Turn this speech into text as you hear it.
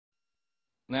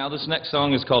Now, this next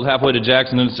song is called Halfway to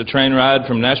Jackson, and it's a train ride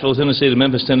from Nashville, Tennessee to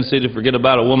Memphis, Tennessee to forget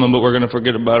about a woman, but we're going to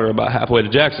forget about her about halfway to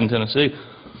Jackson, Tennessee.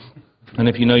 And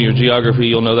if you know your geography,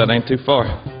 you'll know that ain't too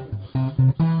far.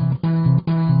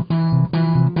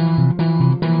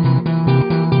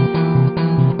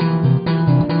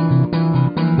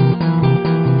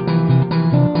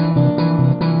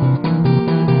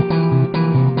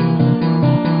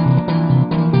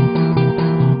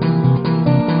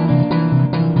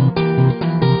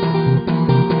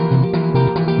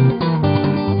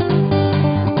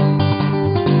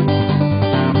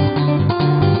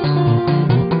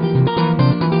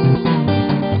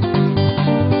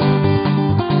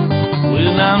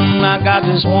 I got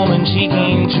this woman, she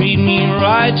can't treat me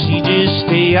right. She just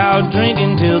stay out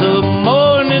drinking till the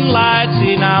morning light.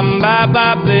 And I'm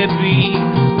bye-bye, baby,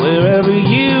 wherever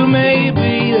you may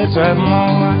be. That's right,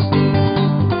 mama.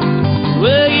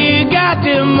 Well, you got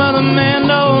them other men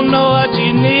don't know what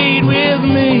you need with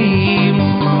me,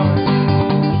 mama.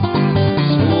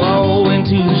 So I went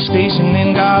to the station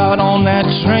and got on that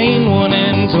train one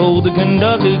and told the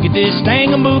conductor, get this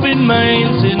thing a moving,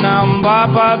 man. Said, I'm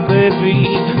bye-bye, baby,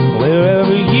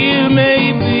 wherever you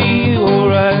may be,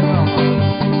 alright.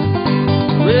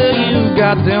 Well, you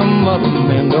got them other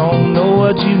men don't know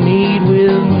what you need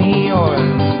with me,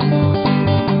 alright.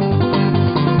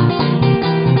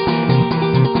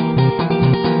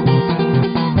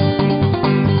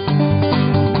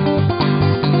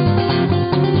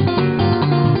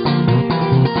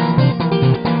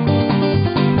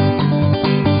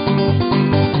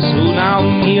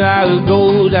 Here I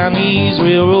go down these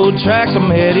railroad tracks.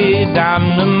 I'm headed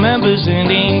down to Memphis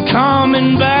and ain't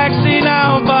coming back. See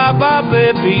now, bye-bye,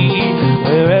 baby,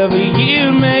 wherever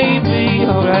you may be,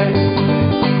 alright.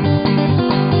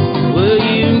 Well,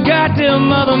 you got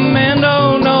them other men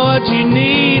don't know what you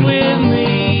need with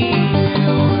me.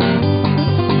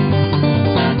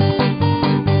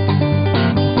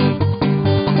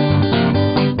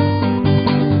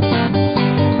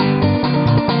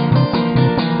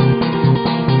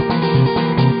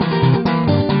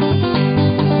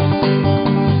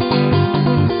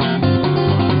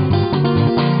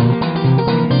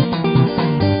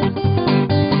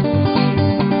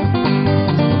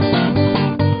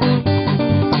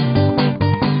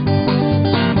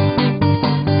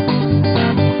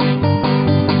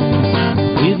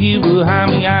 You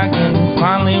behind me, I can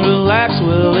finally relax.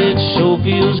 Well, it sure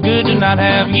feels good to not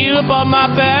have you up on my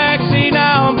back. See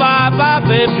now, bye-bye,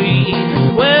 baby,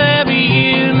 wherever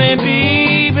you may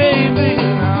be, baby.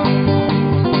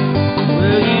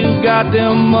 Well, you got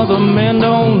them other men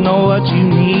don't know what you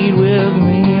need with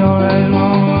me, alright,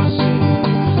 mama.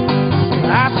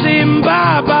 I say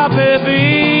bye-bye,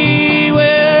 baby,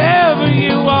 wherever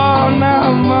you are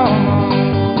now, mama.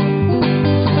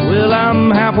 Well,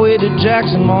 I'm halfway to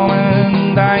Jackson, mama,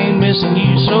 and I ain't missing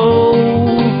you so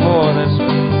far. That's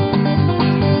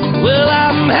right. Well,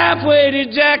 I'm halfway to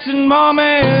Jackson, mama,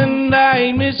 and I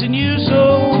ain't missing you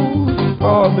so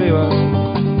far, baby.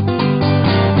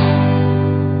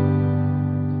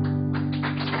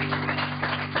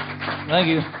 Thank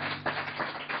you.